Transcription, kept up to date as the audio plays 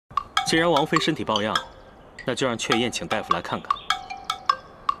既然王妃身体抱恙，那就让雀燕请大夫来看看。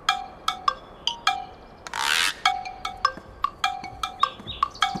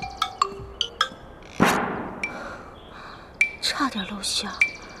差点露馅。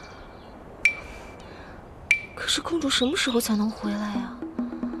可是公主什么时候才能回来呀？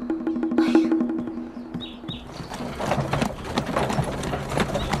哎呀！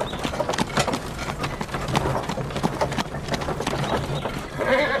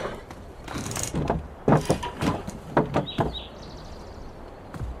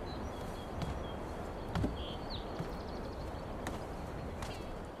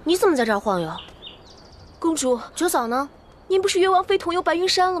你怎么在这儿晃悠？公主，九嫂呢？您不是约王妃同游白云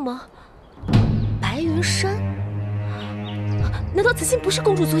山了吗？白云山？难道此信不是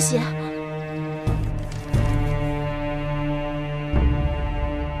公主所写？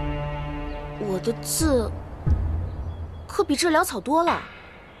我的字可比这潦草多了。啊！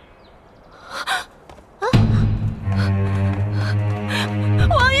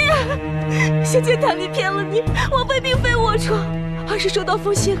王爷，小姐贪力骗了你，王妃并非龌龊。而是收到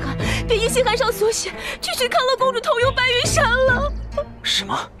封信函，便依信函上所写，去寻康乐公主同游白云山了。什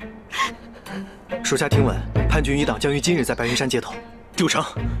么？属下听闻，叛军余党将于今日在白云山接头。主城，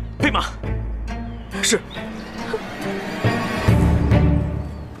备马。是。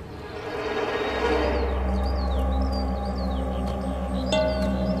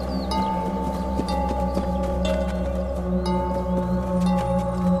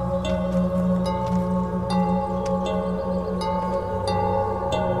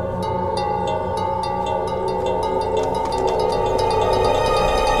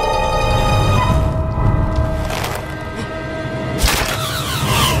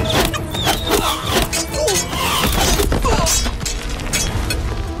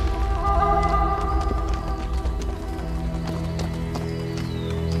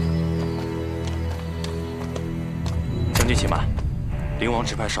且慢，灵王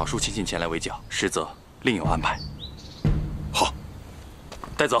只派少数亲信前来围剿，实则另有安排。好，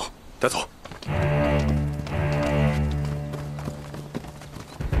带走，带走。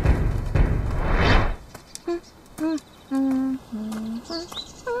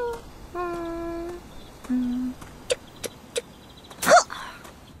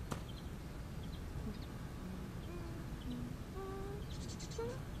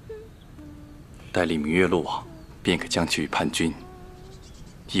待李明月落网，便可将其与叛军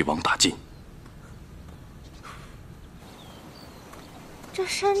一网打尽。这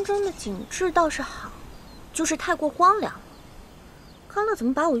山中的景致倒是好，就是太过荒凉了。康乐怎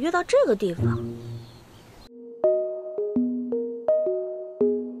么把我约到这个地方？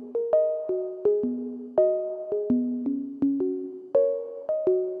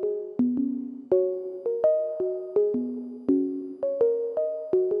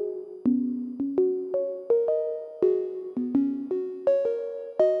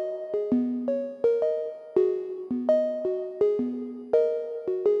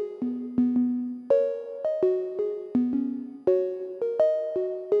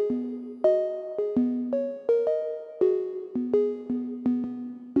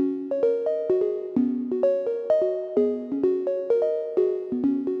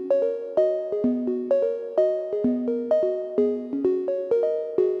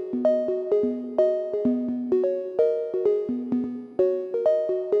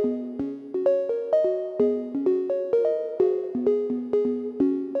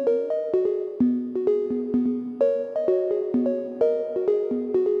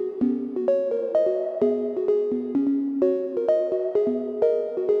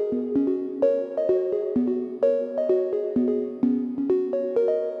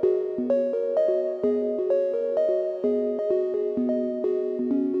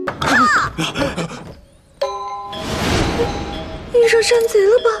遇上山贼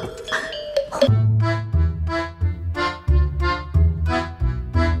了吧？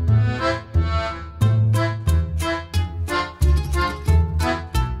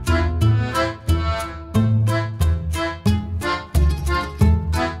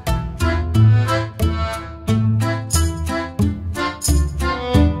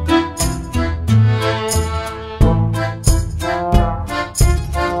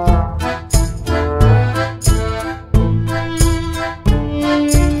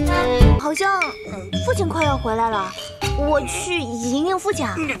父亲快要回来了，我去迎迎父亲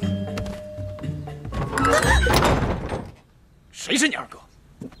啊！谁是你二哥？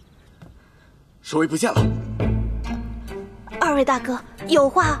守卫不见了。二位大哥，有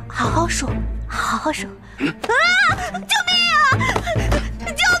话好好说，好好说。啊！救命啊！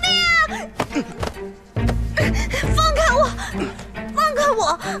救命啊！放开我！放开我！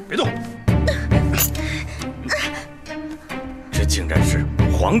我！别动！这竟然是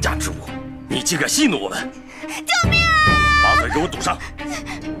皇家之物，你竟敢戏弄我们！救命啊！把嘴给我堵上！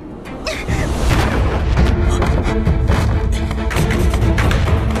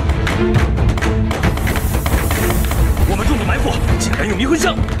我们中了埋伏，竟然用迷魂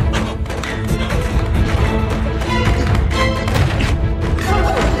香！